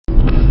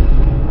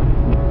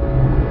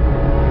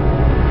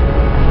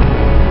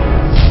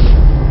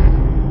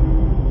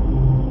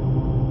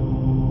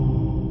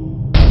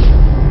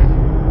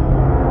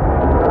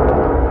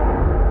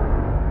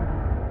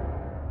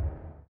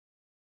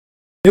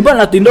Nếu bạn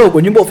là tín đồ của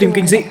những bộ phim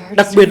kinh dị,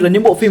 đặc biệt là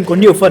những bộ phim có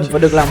nhiều phần và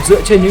được làm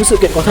dựa trên những sự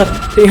kiện có thật,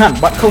 thì hẳn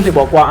bạn không thể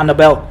bỏ qua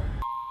Annabelle.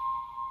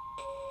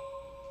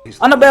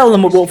 Annabelle là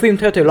một bộ phim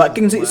theo thể loại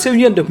kinh dị siêu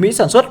nhiên được Mỹ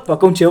sản xuất và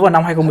công chiếu vào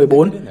năm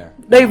 2014.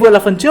 Đây vừa là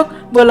phần trước,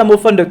 vừa là một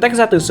phần được tách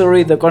ra từ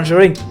series The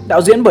Conjuring,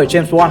 đạo diễn bởi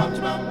James Wan.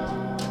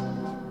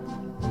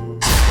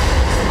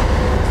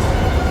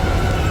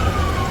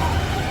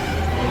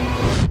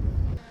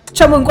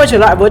 Chào mừng quay trở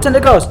lại với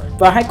Tentacles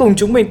và hãy cùng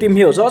chúng mình tìm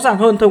hiểu rõ ràng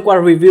hơn thông qua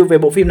review về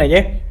bộ phim này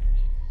nhé.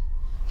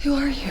 Who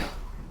are you?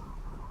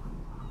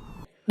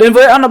 Đến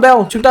với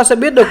Annabelle, chúng ta sẽ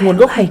biết được nguồn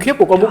gốc khủng khiếp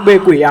của con búp bê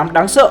quỷ ám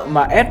đáng sợ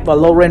mà Ed và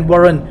Lauren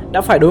Warren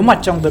đã phải đối mặt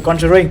trong The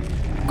Conjuring.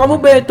 Con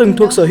búp bê từng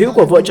thuộc sở hữu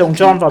của vợ chồng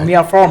John và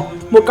Mia Fromm,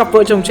 một cặp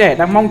vợ chồng trẻ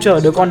đang mong chờ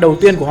đứa con đầu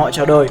tiên của họ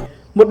chào đời.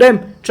 Một đêm,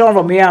 John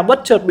và Mia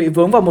bất chợt bị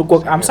vướng vào một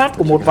cuộc ám sát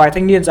của một vài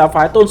thanh niên giáo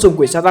phái tôn sùng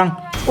quỷ sa tăng.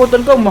 Cuộc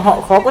tấn công mà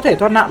họ khó có thể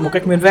thoát nạn một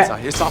cách nguyên vẹn.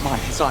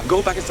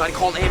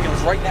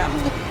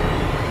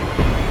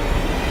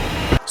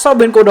 Sau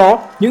biến cố đó,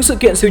 những sự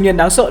kiện siêu nhiên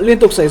đáng sợ liên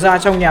tục xảy ra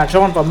trong nhà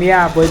John và Mia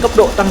với tốc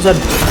độ tăng dần.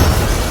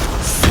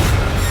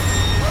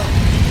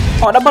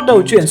 Họ đã bắt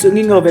đầu chuyển sự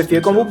nghi ngờ về phía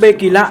con búp bê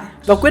kỳ lạ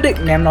và quyết định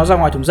ném nó ra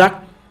ngoài thùng rác.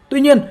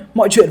 Tuy nhiên,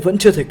 mọi chuyện vẫn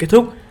chưa thể kết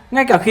thúc.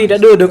 Ngay cả khi đã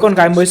đưa đứa con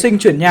gái mới sinh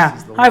chuyển nhà,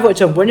 hai vợ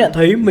chồng vẫn nhận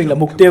thấy mình là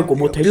mục tiêu của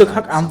một thế lực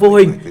hắc ám vô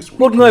hình.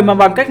 Một người mà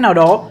bằng cách nào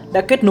đó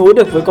đã kết nối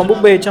được với con búp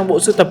bê trong bộ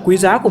sưu tập quý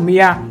giá của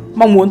Mia,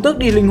 mong muốn tước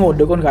đi linh hồn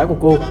đứa con gái của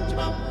cô.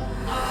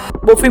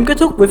 Bộ phim kết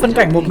thúc với phân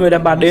cảnh một người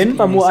đàn bà đến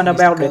và mua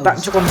Annabelle để tặng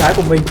cho con gái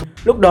của mình.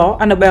 Lúc đó,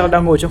 Annabelle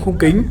đang ngồi trong khung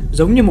kính,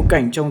 giống như một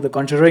cảnh trong The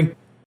Conjuring.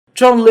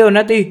 John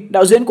Leonetti,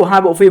 đạo diễn của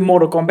hai bộ phim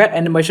Mortal Kombat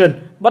Animation,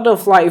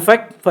 Butterfly Effect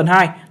phần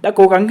 2, đã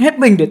cố gắng hết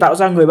mình để tạo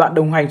ra người bạn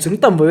đồng hành xứng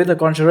tầm với The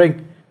Conjuring.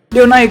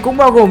 Điều này cũng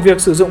bao gồm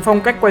việc sử dụng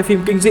phong cách quay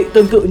phim kinh dị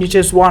tương tự như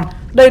James Wan.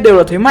 Đây đều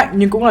là thế mạnh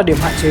nhưng cũng là điểm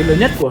hạn chế lớn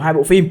nhất của hai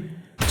bộ phim.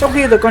 Trong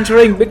khi The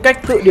Conjuring biết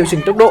cách tự điều chỉnh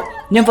tốc độ,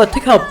 nhân vật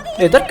thích hợp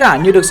để tất cả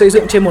như được xây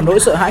dựng trên một nỗi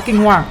sợ hãi kinh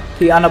hoàng,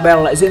 thì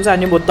Annabelle lại diễn ra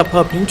như một tập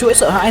hợp những chuỗi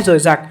sợ hãi rời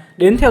rạc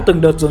đến theo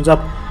từng đợt dồn dập.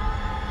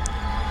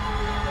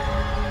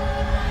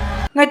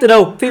 Ngay từ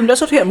đầu, phim đã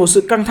xuất hiện một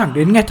sự căng thẳng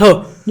đến nghẹt thở,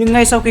 nhưng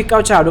ngay sau khi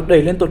cao trào được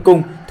đẩy lên tột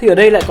cùng thì ở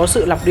đây lại có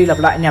sự lặp đi lặp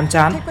lại nhàm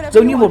chán,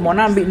 giống như một món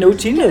ăn bị nấu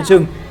chín nửa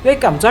chừng, gây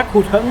cảm giác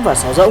hụt hẫng và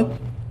sáo rỗng.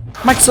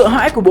 Mạch sợ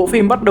hãi của bộ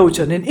phim bắt đầu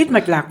trở nên ít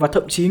mạch lạc và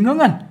thậm chí ngớ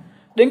ngẩn.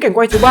 Đến cảnh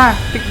quay thứ 3,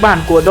 kịch bản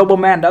của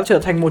Doberman đã trở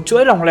thành một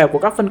chuỗi lỏng lẻo của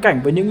các phân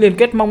cảnh với những liên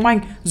kết mong manh,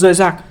 rời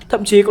rạc,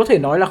 thậm chí có thể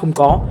nói là không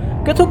có.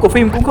 Kết thúc của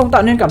phim cũng không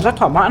tạo nên cảm giác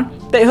thỏa mãn,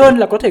 tệ hơn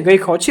là có thể gây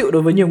khó chịu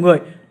đối với nhiều người.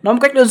 Nói một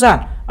cách đơn giản,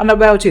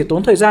 Annabelle chỉ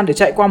tốn thời gian để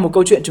chạy qua một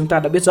câu chuyện chúng ta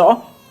đã biết rõ.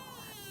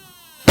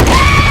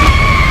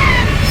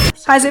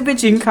 Hai diễn viên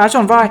chính khá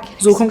tròn vai,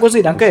 dù không có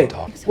gì đáng kể.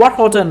 Ward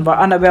Horton và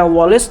Annabelle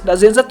Wallis đã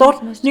diễn rất tốt,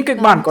 nhưng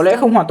kịch bản có lẽ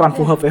không hoàn toàn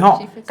phù hợp với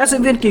họ. Các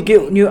diễn viên kỳ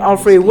cựu như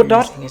Alfred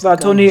Woodard và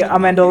Tony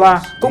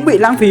Amendola cũng bị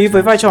lãng phí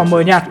với vai trò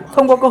mờ nhạt,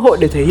 không có cơ hội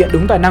để thể hiện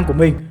đúng tài năng của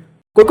mình.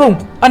 Cuối cùng,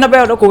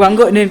 Annabelle đã cố gắng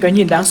gợi nên cái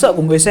nhìn đáng sợ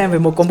của người xem về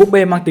một con búp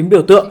bê mang tính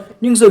biểu tượng,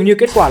 nhưng dường như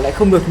kết quả lại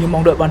không được như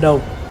mong đợi ban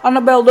đầu.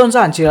 Annabelle đơn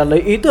giản chỉ là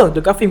lấy ý tưởng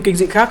từ các phim kinh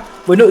dị khác,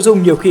 với nội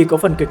dung nhiều khi có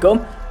phần kịch cỡm.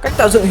 Cách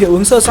tạo dựng hiệu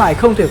ứng sơ sài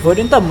không thể với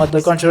đến tầm mà The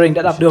Conjuring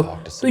đã đạt được.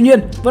 Tuy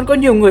nhiên, vẫn có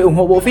nhiều người ủng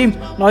hộ bộ phim,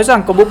 nói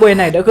rằng con búp bê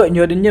này đã gợi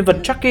nhớ đến nhân vật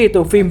Chucky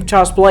từ phim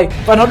Child's Play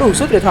và nó đủ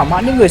sức để thỏa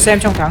mãn những người xem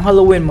trong tháng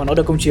Halloween mà nó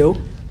được công chiếu.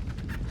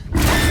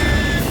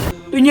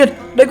 Tuy nhiên,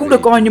 đây cũng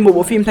được coi như một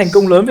bộ phim thành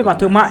công lớn về mặt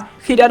thương mại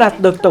khi đã đạt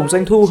được tổng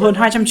doanh thu hơn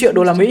 200 triệu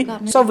đô la Mỹ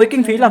so với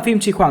kinh phí làm phim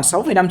chỉ khoảng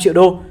 6,5 triệu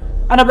đô.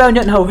 Annabelle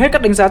nhận hầu hết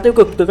các đánh giá tiêu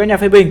cực từ các nhà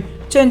phê bình.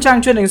 Trên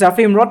trang chuyên đánh giá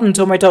phim Rotten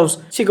Tomatoes,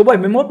 chỉ có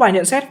 71 bài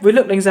nhận xét với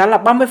lượng đánh giá là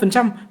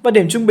 30% và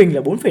điểm trung bình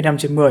là 4,5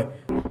 trên 10.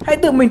 Hãy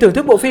tự mình thưởng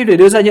thức bộ phim để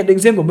đưa ra nhận định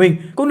riêng của mình.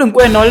 Cũng đừng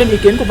quên nói lên ý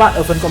kiến của bạn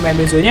ở phần comment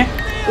bên dưới nhé.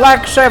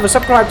 Like, share và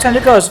subscribe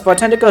Tentacles và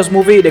Tentacles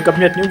Movie để cập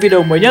nhật những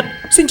video mới nhất.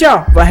 Xin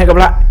chào và hẹn gặp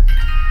lại!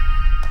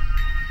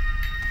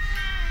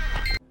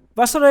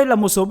 Và sau đây là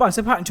một số bảng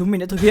xếp hạng chúng mình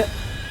đã thực hiện.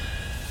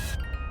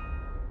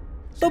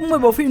 Top 10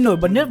 bộ phim nổi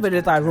bật nhất về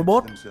đề tài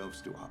robot.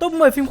 Top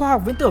 10 phim khoa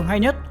học viễn tưởng hay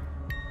nhất.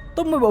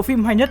 Top 10 bộ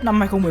phim hay nhất năm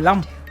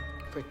 2015.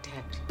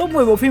 Top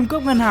 10 bộ phim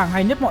cướp ngân hàng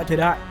hay nhất mọi thời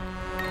đại.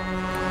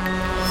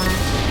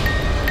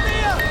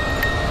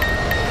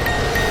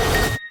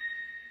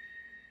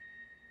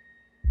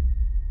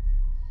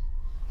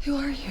 Who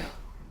are you?